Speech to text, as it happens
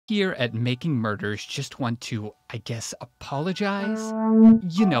here at Making Murders just want to, I guess, apologize?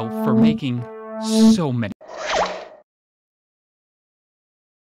 You know, for making so many.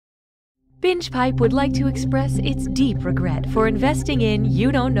 Binge Pipe would like to express its deep regret for investing in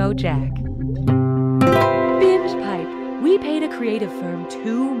You Don't Know Jack. Binge Pipe, we paid a creative firm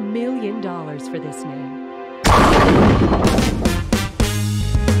 $2 million for this name.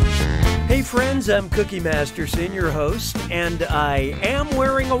 Hey friends, I'm Cookie Masterson, your host, and I am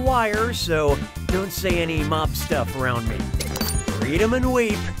wearing a wire, so don't say any mob stuff around me. Read 'em and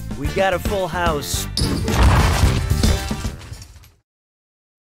weep. We got a full house.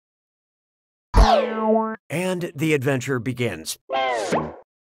 And the adventure begins.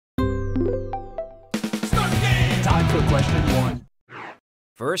 Time for question 1.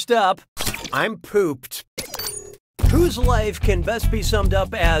 First up, I'm pooped. Whose life can best be summed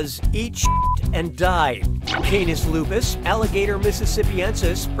up as eat shit and die? Canis lupus, alligator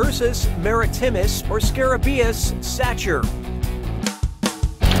mississippiensis, Ursus maritimus, or Scarabaeus sacer?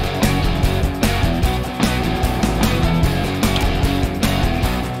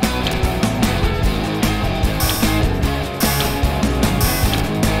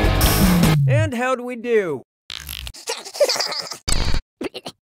 And how'd we do?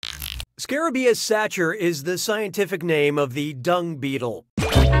 Scarabaeus sacer is the scientific name of the dung beetle.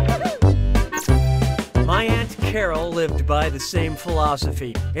 My Aunt Carol lived by the same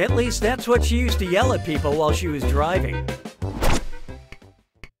philosophy. At least that's what she used to yell at people while she was driving.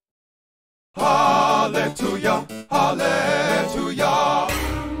 Hallelujah, hallelujah.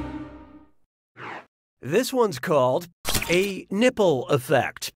 This one's called a nipple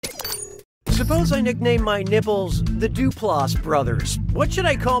effect. Suppose I nickname my nipples the Duplass brothers. What should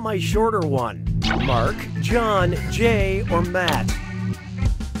I call my shorter one? Mark, John, Jay, or Matt?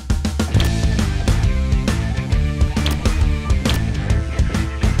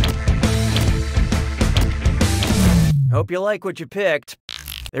 Hope you like what you picked.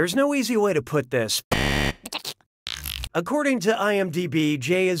 There's no easy way to put this. According to IMDb,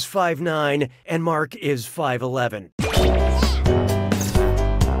 Jay is 5'9" and Mark is 5'11".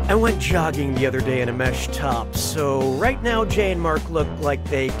 I went jogging the other day in a mesh top, so right now Jay and Mark look like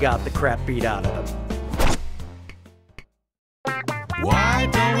they got the crap beat out of them. Why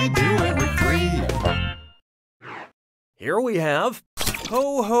don't we do it with 3? Here we have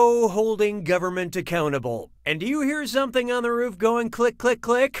Ho-Ho holding government accountable. And do you hear something on the roof going click, click,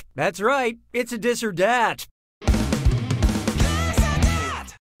 click? That's right, it's a dis or dat.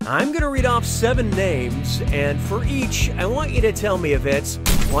 I'm gonna read off 7 names, and for each, I want you to tell me if it's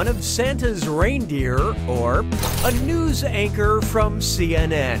one of Santa's reindeer or a news anchor from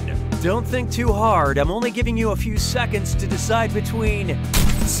CNN. Don't think too hard, I'm only giving you a few seconds to decide between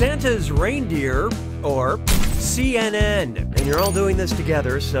Santa's reindeer or CNN. And you're all doing this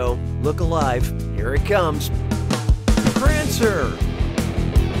together, so look alive. Here it comes. Prancer.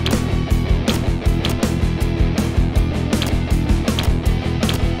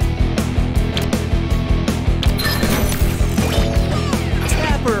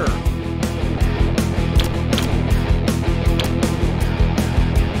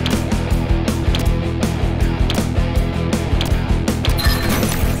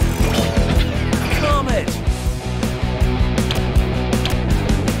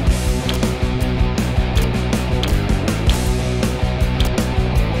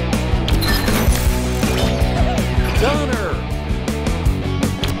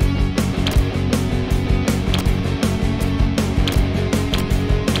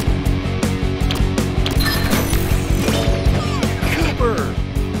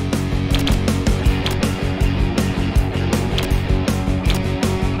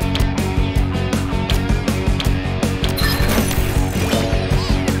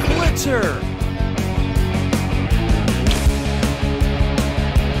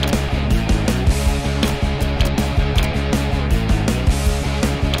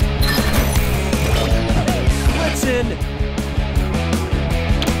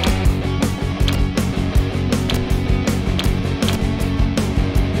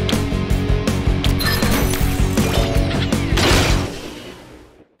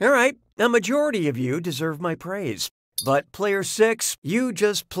 Alright, a majority of you deserve my praise. But player 6, you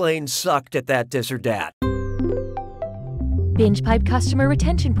just plain sucked at that dis or dat. Binge Pipe customer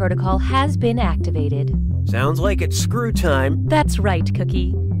retention protocol has been activated. Sounds like it's screw time. That's right,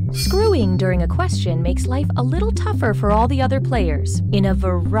 Cookie. Screwing during a question makes life a little tougher for all the other players in a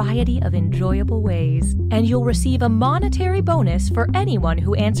variety of enjoyable ways. And you'll receive a monetary bonus for anyone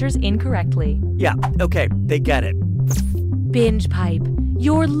who answers incorrectly. Yeah, okay, they get it. Binge Pipe,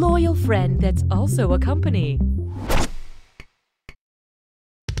 your loyal friend that's also a company.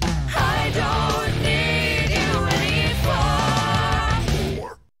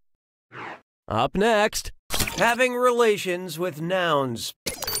 Up next, having relations with nouns.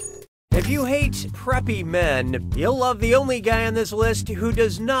 If you hate preppy men, you'll love the only guy on this list who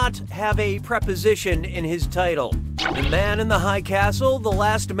does not have a preposition in his title. The man in the high castle, the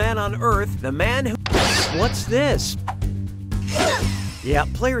last man on earth, the man who... What's this? Yeah,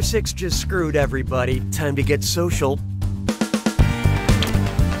 player 6 just screwed everybody. Time to get social.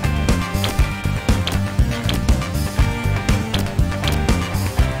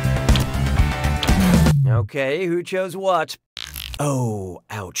 Okay, who chose what? Oh,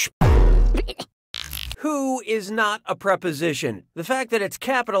 ouch. Who is not a preposition? The fact that it's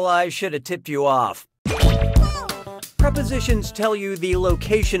capitalized should have tipped you off. Prepositions tell you the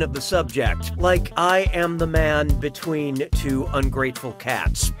location of the subject, like I am the man between two ungrateful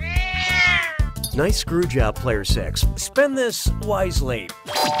cats. Nice screw job, player 6. Spend this wisely.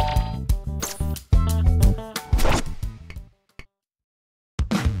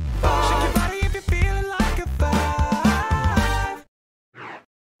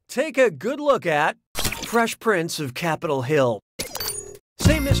 Take a good look at Fresh Prince of Capitol Hill.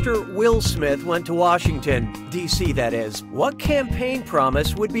 Say Mr. Will Smith went to Washington, D.C. that is. What campaign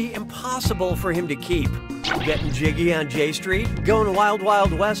promise would be impossible for him to keep? Getting jiggy on J Street? Going wild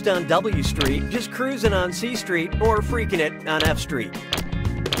wild west on W Street? Just cruising on C Street? Or freaking it on F Street?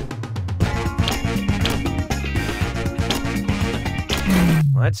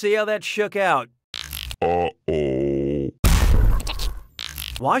 Let's see how that shook out.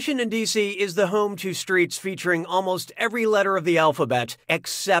 Washington, D.C. is the home to streets featuring almost every letter of the alphabet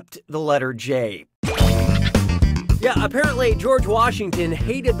except the letter J. Yeah, apparently George Washington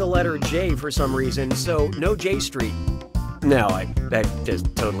hated the letter J for some reason, so no J Street. No, I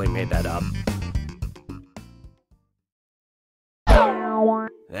just totally made that up.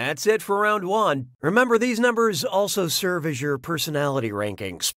 That's it for round 1. Remember, these numbers also serve as your personality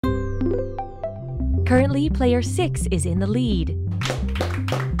rankings. Currently, player 6 is in the lead.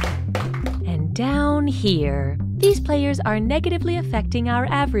 And down here, these players are negatively affecting our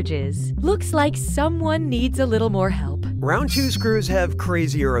averages. Looks like someone needs a little more help. Round 2 screws have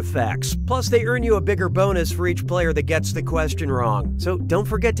crazier effects. Plus, they earn you a bigger bonus for each player that gets the question wrong. So don't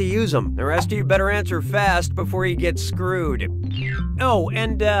forget to use them. The rest of you better answer fast before you get screwed. Oh,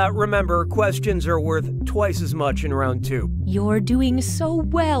 and remember, questions are worth twice as much in round 2. You're doing so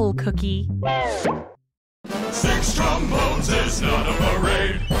well, Cookie. 6 trombones is not a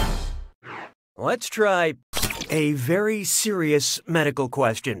parade. Let's try a very serious medical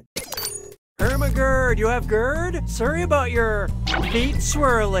question. Hermagerd, you have GERD? Sorry about your feet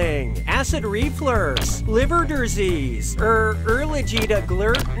swirling, acid reflux, liver disease, allergy to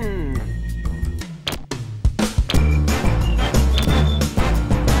gluten.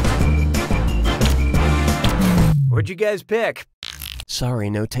 What'd you guys pick?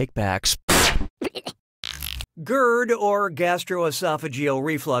 Sorry, no takebacks. GERD, or gastroesophageal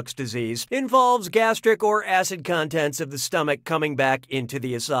reflux disease, involves gastric or acid contents of the stomach coming back into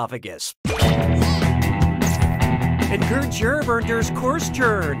the esophagus. And GERD germ earners course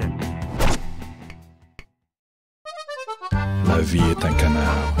churn. La vie est un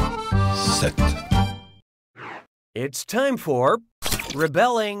canard. 7. It's time for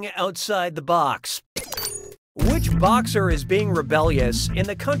rebelling outside the box. Which boxer is being rebellious in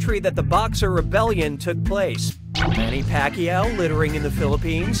the country that the Boxer Rebellion took place? Manny Pacquiao littering in the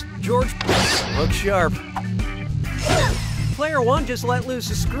Philippines? George... Look sharp. Player 1 just let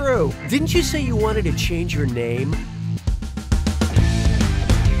loose a screw. Didn't you say you wanted to change your name?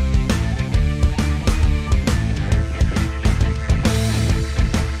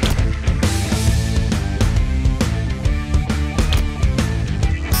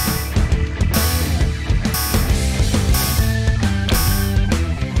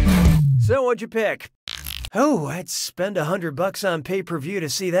 So what'd you pick? Oh, I'd spend $100 on pay-per-view to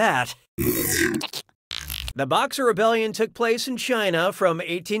see that. The Boxer Rebellion took place in China from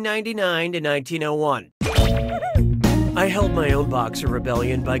 1899 to 1901. I held my own Boxer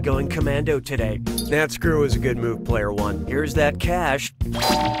Rebellion by going commando today. That screw was a good move, player 1. Here's that cash.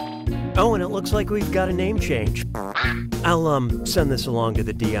 Oh, and it looks like we've got a name change. I'll send this along to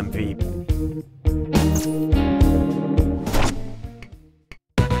the DMV.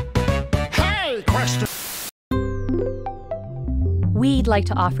 We'd like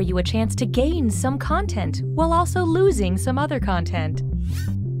to offer you a chance to gain some content while also losing some other content.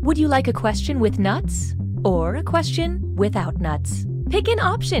 Would you like a question with nuts or a question without nuts? Pick an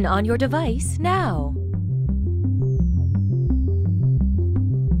option on your device now.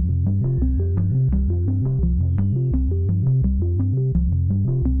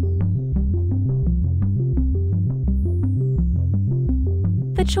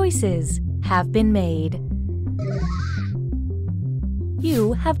 The choices: have been made.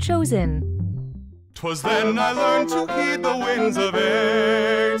 You have chosen. 'Twas then I learned to heed the winds of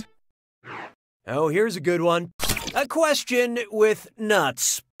eight. Oh, here's a good one. A question with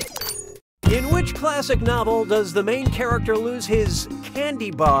nuts. In which classic novel does the main character lose his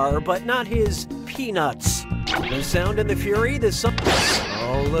candy bar but not his peanuts? The Sound and the Fury, the sun.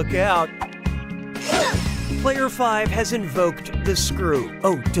 Oh, look out. Player 5 has invoked the screw.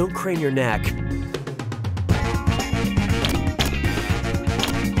 Oh, don't crane your neck.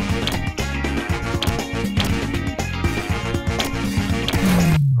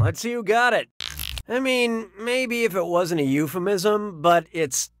 Let's see who got it. I mean, maybe if it wasn't a euphemism, but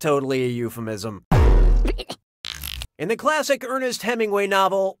it's totally a euphemism. In the classic Ernest Hemingway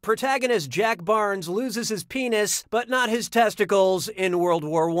novel, protagonist Jack Barnes loses his penis, but not his testicles in World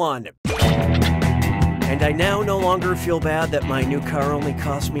War I. And I now no longer feel bad that my new car only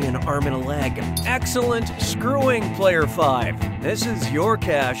cost me an arm and a leg. Excellent screwing, Player 5. This is your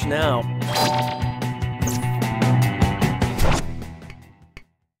cash now.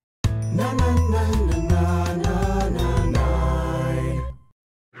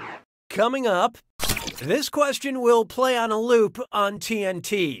 Coming up, this question will play on a loop on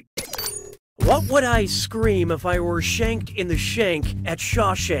TNT. What would I scream if I were shanked in the shank at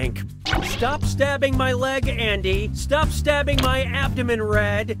Shawshank? Stop stabbing my leg, Andy. Stop stabbing my abdomen,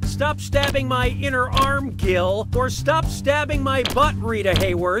 Red. Stop stabbing my inner arm, Gil. Or stop stabbing my butt, Rita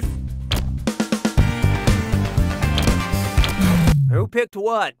Hayworth. Who picked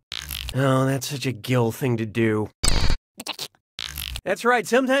what? Oh, that's such a Gil thing to do. That's right,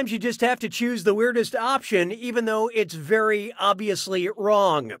 sometimes you just have to choose the weirdest option, even though it's very obviously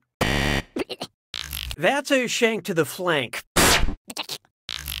wrong. That's a shank to the flank.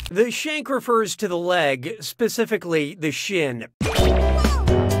 The shank refers to the leg, specifically the shin.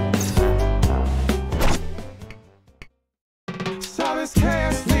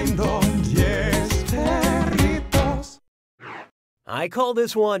 I call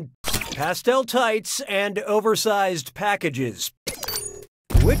this one pastel tights and oversized packages.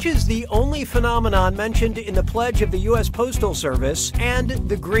 Which is the only phenomenon mentioned in the Pledge of the U.S. Postal Service and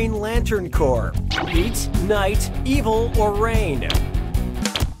the Green Lantern Corps? Heat, night, evil, or rain?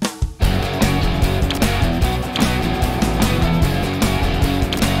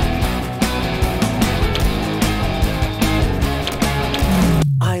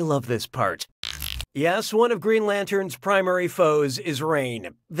 I love this part. Yes, one of Green Lantern's primary foes is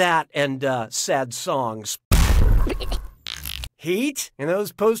rain. That and sad songs. Heat? In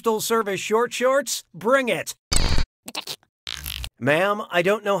those Postal Service short shorts? Bring it! Ma'am, I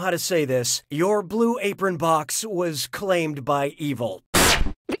don't know how to say this. Your blue apron box was claimed by evil.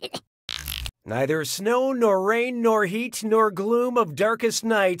 Neither snow, nor rain, nor heat, nor gloom of darkest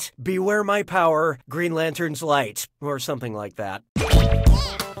night, beware my power, Green Lantern's light, or something like that.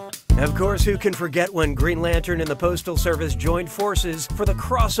 Of course, who can forget when Green Lantern and the Postal Service joined forces for the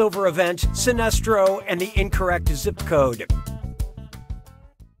crossover event, Sinestro and the Incorrect Zip Code?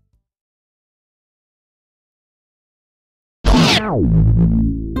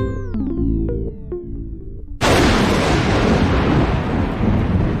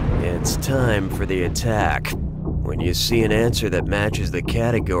 It's time for the attack. When you see an answer that matches the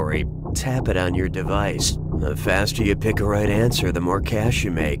category, tap it on your device. The faster you pick a right answer, the more cash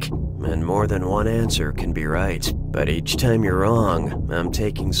you make. And more than one answer can be right. But each time you're wrong, I'm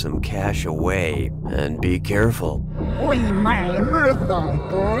taking some cash away. And be careful.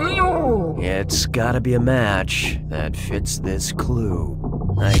 It's gotta be a match that fits this clue.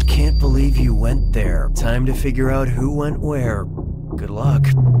 I can't believe you went there. Time to figure out who went where. Good luck.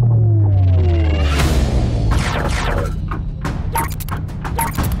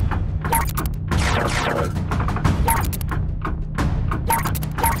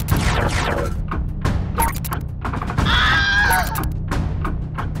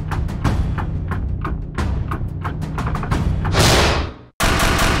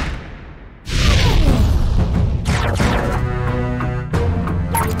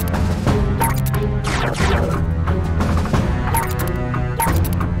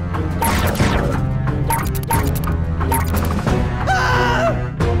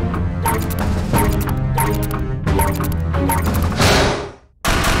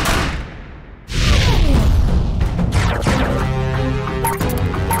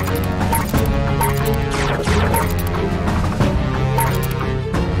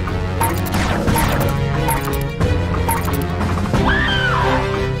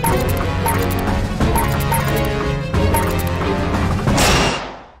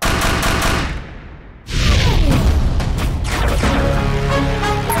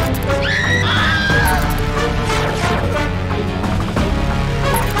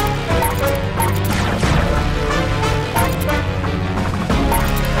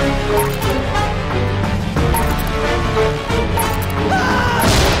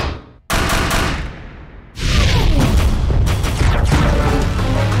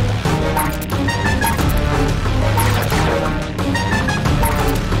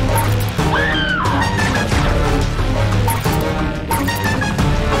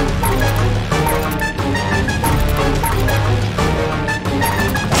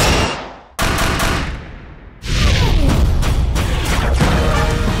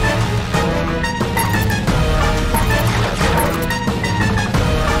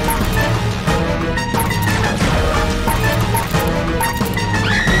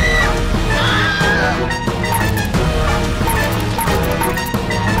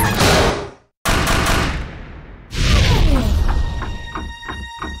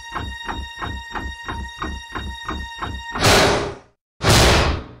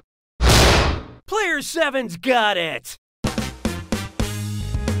 Player 7's got it!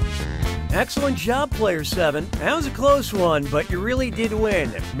 Excellent job, Player 7. That was a close one, but you really did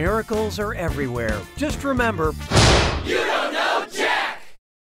win. Miracles are everywhere. Just remember, you don't know Jack!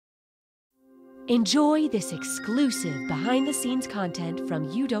 Enjoy this exclusive behind-the-scenes content from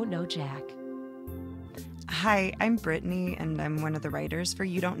You Don't Know Jack. Hi, I'm Brittany, and I'm one of the writers for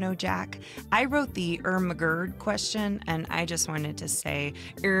You Don't Know Jack. I wrote the McGurd question, and I just wanted to say,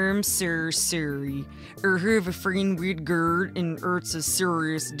 sir, sorry. Have a friend with Gerd, and it's a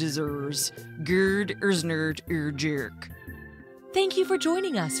serious disease. Gerd is not Jack. Thank you for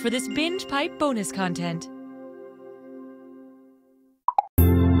joining us for this Binge Pipe bonus content.